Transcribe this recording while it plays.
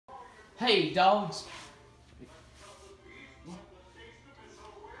Hey, dogs.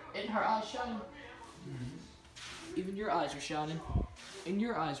 Isn't her eyes shining? Mm-hmm. Even your eyes are shining. And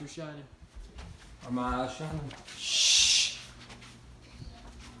your eyes are shining. Are my eyes shining? Shh.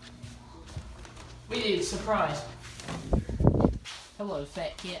 We need a surprise. Hello,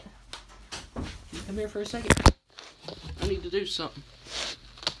 fat cat. Can you come here for a second? I need to do something.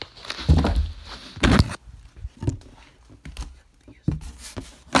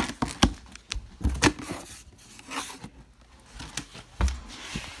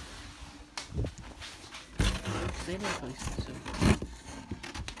 Stay there, please.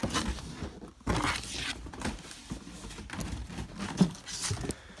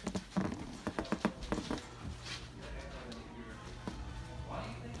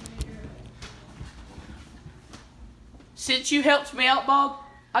 Since you helped me out, Bob,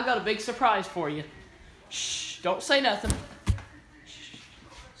 I got a big surprise for you. Shh, don't say nothing.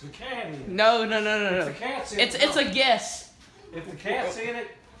 It's a cat in it. No. If the cat's in it, It's a guess. If the cat's in it,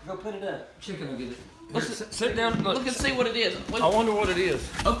 go put it up. Chicken will get it. Here, Sit down. Look and see what it is. I wonder what it is.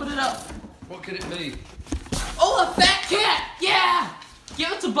 Open it up. What could it be? Oh, a fat cat! Yeah!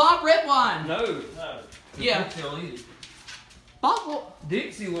 Give it to Bob Redwine. No. Yeah. Dixie will eat it. Bob will...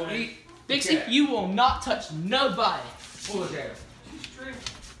 Dixie will eat. Dixie, you will not touch nobody. Pull it down.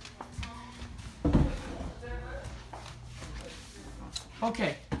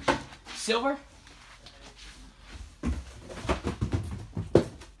 Okay. Silver?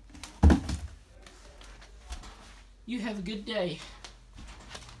 You have a good day.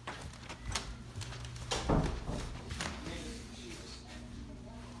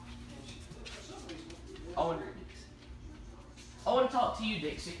 I want to talk to you,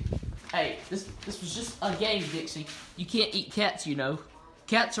 Dixie. Hey, this was just a game, Dixie. You can't eat cats, you know.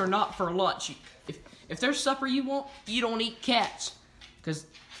 Cats are not for lunch. If there's supper you want, you don't eat cats. Because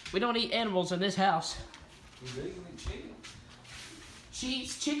we don't eat animals in this house. You do? You eat chicken? She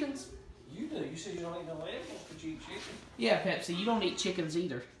eats chickens. You do. You said you don't eat no animals, but you eat chicken. Yeah, Pepsi, you don't eat chickens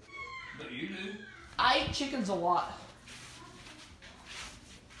either. But you do. I eat chickens a lot.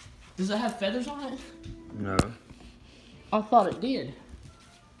 Does it have feathers on it? No. I thought it did.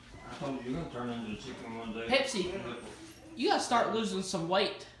 I told you you're going to turn into a chicken one day. Pepsi, you gotta start losing some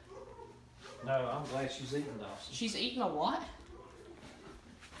weight. No, I'm glad she's eating, Dawson. She's eating a lot?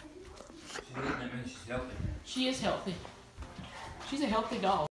 She's eating, that means she's healthy. She is healthy. She's a healthy dog.